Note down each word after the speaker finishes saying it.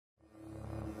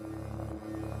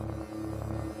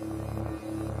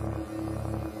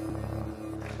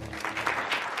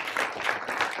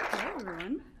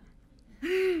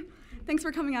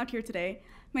thanks for coming out here today.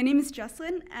 My name is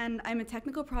Jesslyn, and I'm a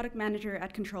technical product manager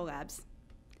at CTRL-labs.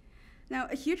 Now,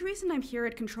 a huge reason I'm here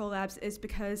at CTRL-labs is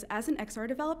because as an XR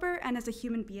developer and as a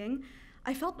human being,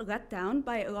 I felt let down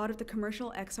by a lot of the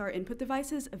commercial XR input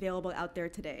devices available out there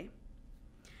today.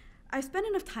 I've spent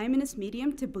enough time in this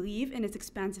medium to believe in its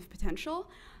expansive potential,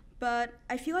 but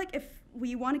I feel like if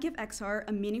we want to give XR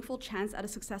a meaningful chance at a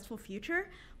successful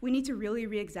future, we need to really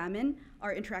re-examine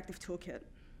our interactive toolkit.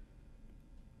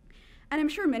 And I'm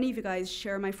sure many of you guys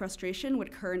share my frustration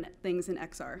with current things in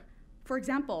XR. For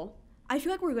example, I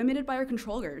feel like we're limited by our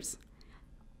controllers.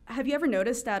 Have you ever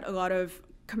noticed that a lot of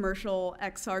commercial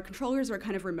XR controllers are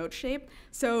kind of remote shaped?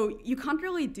 So you can't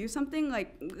really do something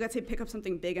like, let's say, pick up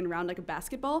something big and round like a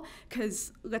basketball,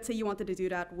 because let's say you wanted to do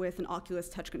that with an Oculus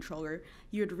touch controller.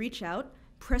 You would reach out,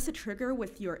 press a trigger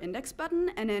with your index button,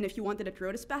 and then if you wanted to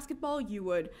throw this basketball, you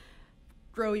would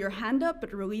throw your hand up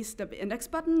but release the index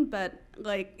button, but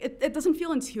like it doesn't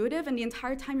feel intuitive, and the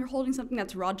entire time you're holding something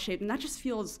that's rod-shaped, and that just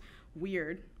feels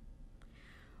weird.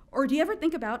 Or do you ever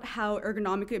think about how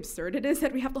ergonomically absurd it is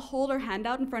that we have to hold our hand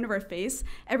out in front of our face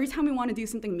every time we want to do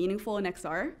something meaningful in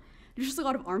XR? There's just a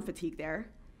lot of arm fatigue there.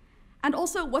 And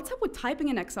also, what's up with typing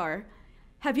in XR?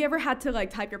 Have you ever had to like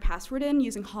type your password in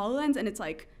using HoloLens and it's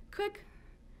like, click,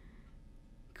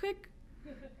 click,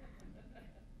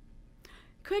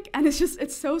 click, and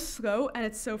it's so slow and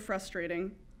it's so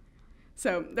frustrating.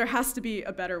 So there has to be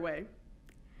a better way.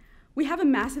 We have a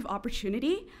massive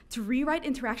opportunity to rewrite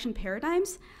interaction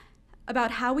paradigms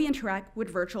about how we interact with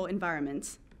virtual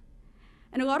environments.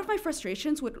 And a lot of my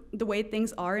frustrations with the way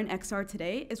things are in XR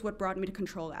today is what brought me to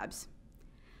CTRL-labs.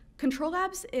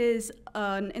 CTRL-labs is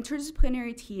an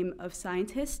interdisciplinary team of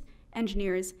scientists,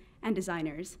 engineers, and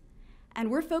designers. And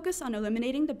we're focused on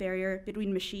eliminating the barrier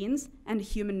between machines and the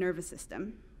human nervous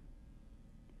system.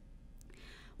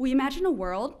 We imagine a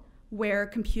world where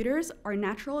computers are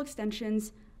natural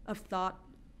extensions of thought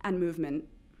and movement.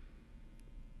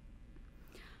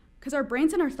 Because our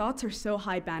brains and our thoughts are so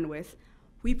high bandwidth,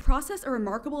 we process a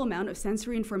remarkable amount of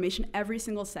sensory information every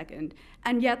single second,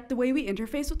 and yet the way we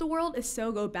interface with the world is so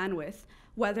low bandwidth,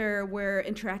 whether we're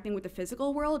interacting with the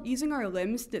physical world using our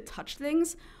limbs to touch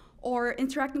things, or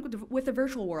interacting with the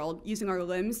virtual world using our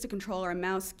limbs to control our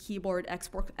mouse, keyboard,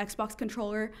 Xbox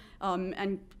controller,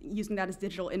 and using that as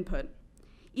digital input.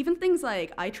 Even things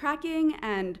like eye tracking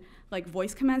and like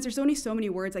voice commands, there's only so many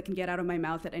words I can get out of my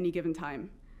mouth at any given time.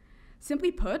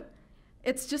 Simply put,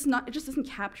 it just doesn't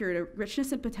capture the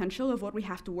richness and potential of what we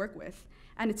have to work with.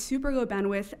 And it's super low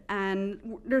bandwidth,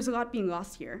 and there's a lot being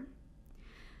lost here.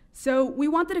 So we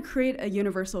wanted to create a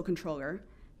universal controller,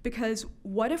 because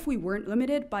what if we weren't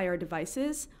limited by our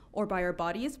devices or by our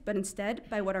bodies, but instead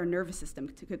by what our nervous system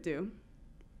could do?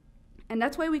 And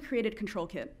that's why we created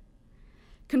CTRL-Kit.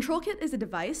 CTRL-Kit is a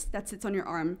device that sits on your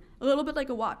arm, a little bit like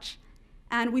a watch.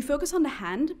 And we focus on the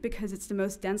hand because it's the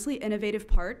most densely innovative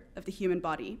part of the human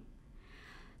body.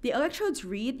 The electrodes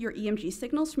read your EMG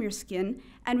signals from your skin,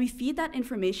 and we feed that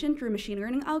information through machine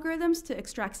learning algorithms to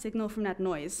extract signal from that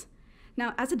noise.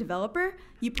 Now, as a developer,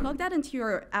 you plug that into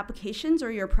your applications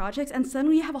or your projects, and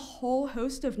suddenly you have a whole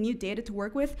host of new data to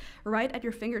work with right at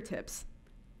your fingertips.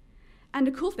 And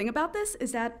the cool thing about this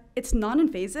is that it's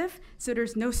non-invasive, so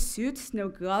there's no suits, no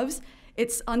gloves.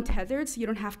 It's untethered, so you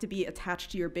don't have to be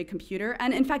attached to your big computer.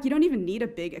 And in fact, you don't even need a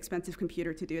big, expensive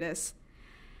computer to do this.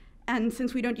 And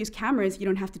since we don't use cameras, you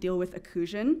don't have to deal with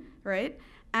occlusion, right?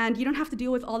 And you don't have to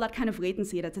deal with all that kind of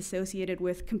latency that's associated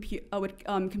with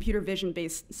computer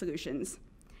vision-based solutions.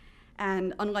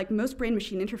 And unlike most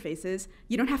brain-machine interfaces,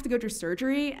 you don't have to go through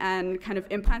surgery and kind of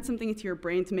implant something into your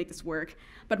brain to make this work.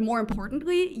 But more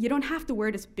importantly, you don't have to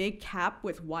wear this big cap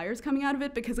with wires coming out of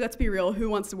it, because let's be real, who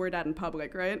wants to wear that in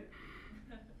public, right?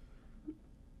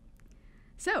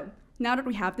 So, now that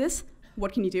we have this,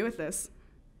 what can you do with this?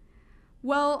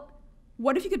 Well,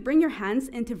 what if you could bring your hands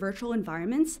into virtual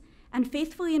environments and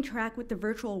faithfully interact with the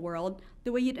virtual world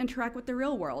the way you'd interact with the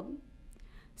real world?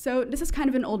 So this is kind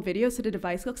of an old video, so the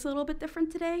device looks a little bit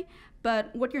different today,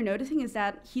 but what you're noticing is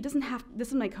that this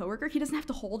is my coworker, he doesn't have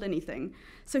to hold anything.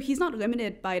 So he's not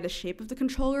limited by the shape of the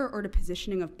controller or the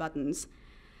positioning of buttons.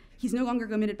 He's no longer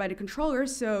limited by the controller,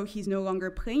 so he's no longer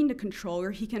playing the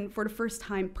controller. He can, for the first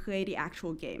time, play the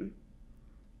actual game.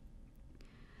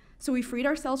 So we freed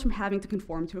ourselves from having to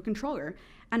conform to a controller,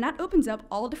 and that opens up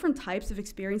all different types of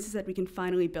experiences that we can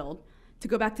finally build. To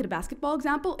go back to the basketball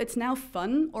example, it's now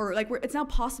fun, or it's now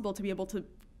possible to be able to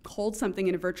hold something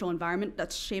in a virtual environment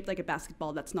that's shaped like a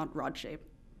basketball that's not rod-shaped.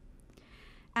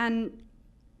 And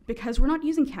because we're not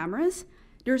using cameras,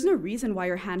 there's no reason why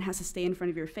your hand has to stay in front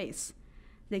of your face.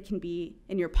 They can be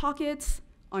in your pockets,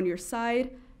 on your side,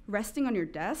 resting on your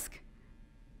desk.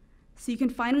 so you can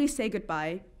finally say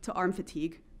goodbye to arm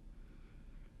fatigue.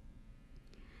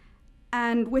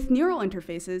 And with neural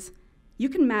interfaces, you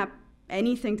can map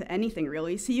anything to anything,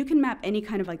 really. So you can map any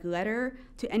kind of like letter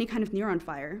to any kind of neuron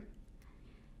fire.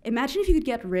 Imagine if you could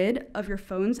get rid of your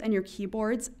phones and your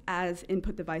keyboards as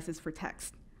input devices for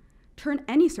text. Turn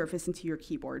any surface into your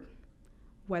keyboard,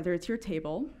 whether it's your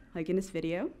table, like in this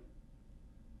video,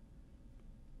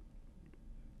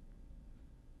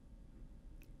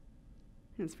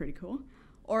 that's pretty cool,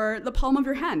 or the palm of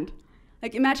your hand.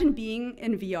 Like imagine being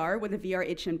in VR with a VR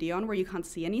HMD on where you can't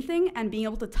see anything and being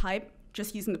able to type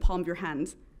just using the palm of your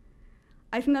hand.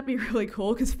 I think that'd be really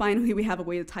cool because finally we have a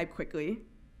way to type quickly.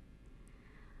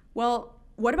 Well,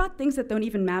 what about things that don't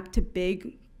even map to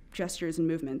big gestures and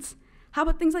movements? How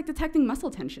about things like detecting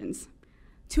muscle tensions?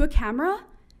 To a camera,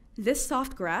 this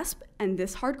soft grasp and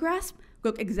this hard grasp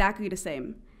look exactly the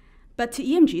same. But to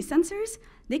EMG sensors,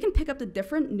 they can pick up the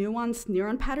different nuanced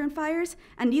neuron pattern fires,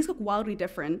 and these look wildly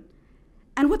different.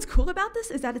 And what's cool about this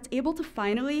is that it's able to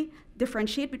finally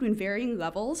differentiate between varying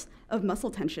levels of muscle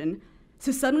tension.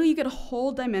 So suddenly you get a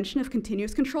whole dimension of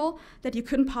continuous control that you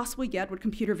couldn't possibly get with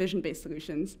computer vision-based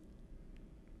solutions.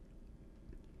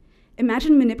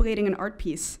 Imagine manipulating an art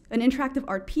piece, an interactive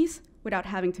art piece, without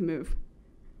having to move.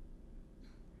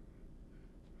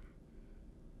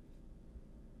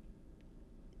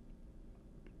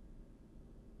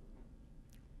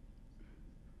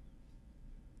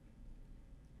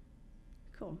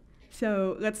 Cool.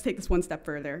 So let's take this one step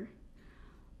further.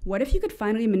 What if you could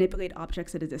finally manipulate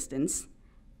objects at a distance?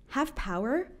 Have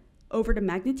power over the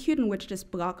magnitude in which this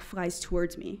block flies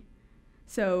towards me.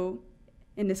 So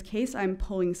in this case, I'm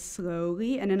pulling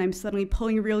slowly, and then I'm suddenly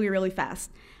pulling really, really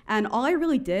fast. And all I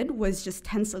really did was just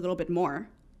tense a little bit more.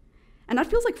 And that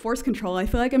feels like force control. I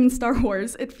feel like I'm in Star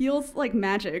Wars. It feels like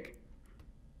magic.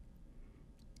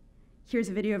 Here's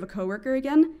a video of a coworker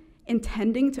again,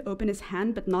 intending to open his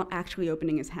hand, but not actually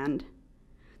opening his hand.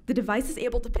 The device is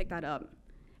able to pick that up,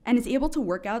 and is able to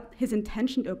work out his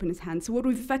intention to open his hand. So what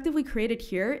we've effectively created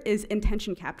here is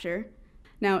intention capture.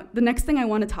 Now, the next thing I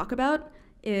want to talk about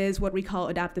is what we call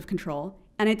adaptive control.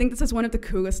 And I think this is one of the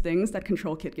coolest things that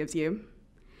Control Kit gives you.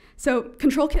 So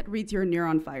Control Kit reads your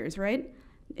neuron fires, right?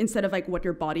 Instead of like what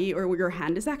your body or what your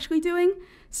hand is actually doing.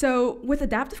 So with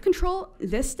adaptive control,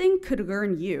 this thing could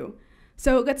learn you.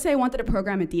 So let's say I wanted to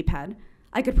program a D-pad.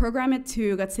 I could program it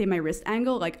to, let's say, my wrist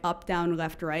angle, like up, down,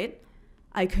 left, right.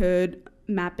 I could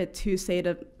map it to, say,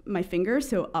 to my fingers,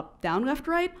 so up, down, left,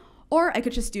 right. Or I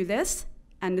could just do this,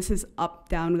 and this is up,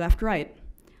 down, left, right.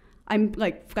 I'm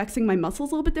like flexing my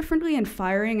muscles a little bit differently and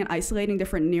firing and isolating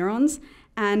different neurons,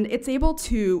 and it's able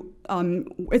to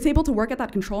work at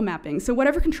that control mapping. So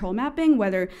whatever control mapping,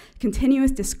 whether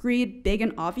continuous, discrete, big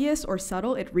and obvious, or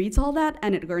subtle, it reads all that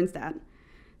and it learns that.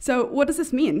 So what does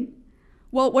this mean?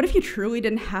 Well, what if you truly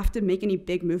didn't have to make any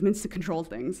big movements to control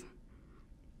things?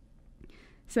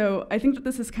 So I think that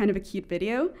this is kind of a cute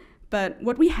video, but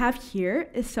what we have here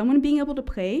is someone being able to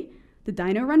play the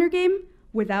Dino Runner game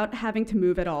without having to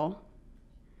move at all.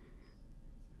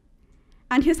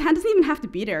 And his hand doesn't even have to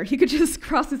be there. He could just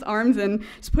cross his arms and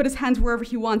just put his hands wherever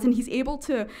he wants, and he's able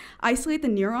to isolate the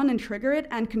neuron and trigger it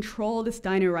and control this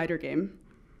Dino Rider game.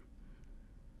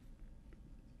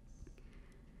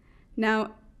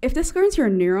 Now, if this learns your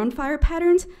neuron fire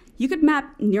patterns, you could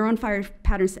map neuron fire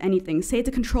patterns to anything, say to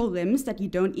control limbs that you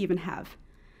don't even have.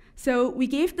 So we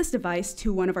gave this device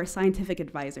to one of our scientific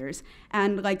advisors,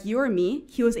 and like you or me,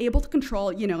 he was able to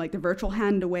control, like the virtual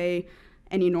hand the way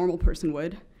any normal person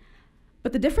would.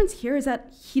 But the difference here is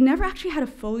that he never actually had a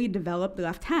fully developed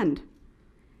left hand.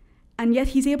 And yet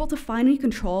he's able to finally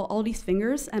control all these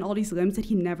fingers and all these limbs that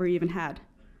he never even had.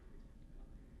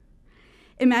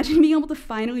 Imagine being able to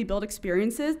finally build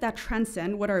experiences that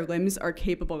transcend what our limbs are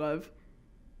capable of.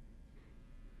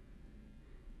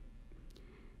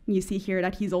 You see here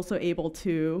that he's also able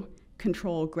to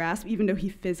control grasp, even though he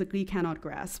physically cannot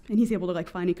grasp, and he's able to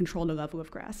finally control the level of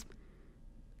grasp.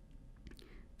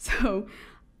 So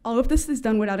all of this is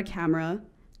done without a camera,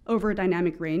 over a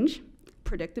dynamic range,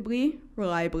 predictably,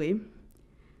 reliably. And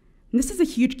this is a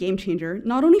huge game changer,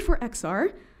 not only for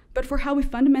XR, but for how we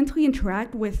fundamentally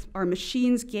interact with our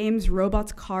machines, games,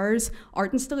 robots, cars,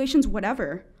 art installations,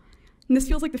 whatever. And this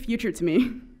feels like the future to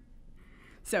me.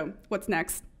 So what's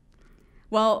next?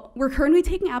 Well, we're currently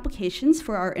taking applications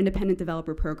for our independent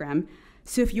developer program.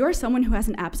 So if you're someone who has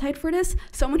an appetite for this,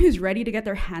 someone who's ready to get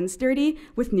their hands dirty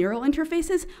with neural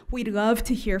interfaces, we'd love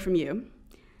to hear from you.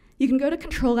 You can go to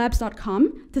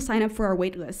CTRL-labs.com to sign up for our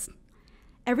waitlist.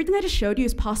 Everything I just showed you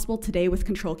is possible today with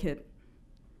Control Kit.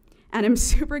 And I'm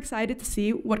super excited to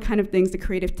see what kind of things the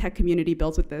creative tech community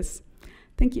builds with this.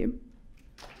 Thank you.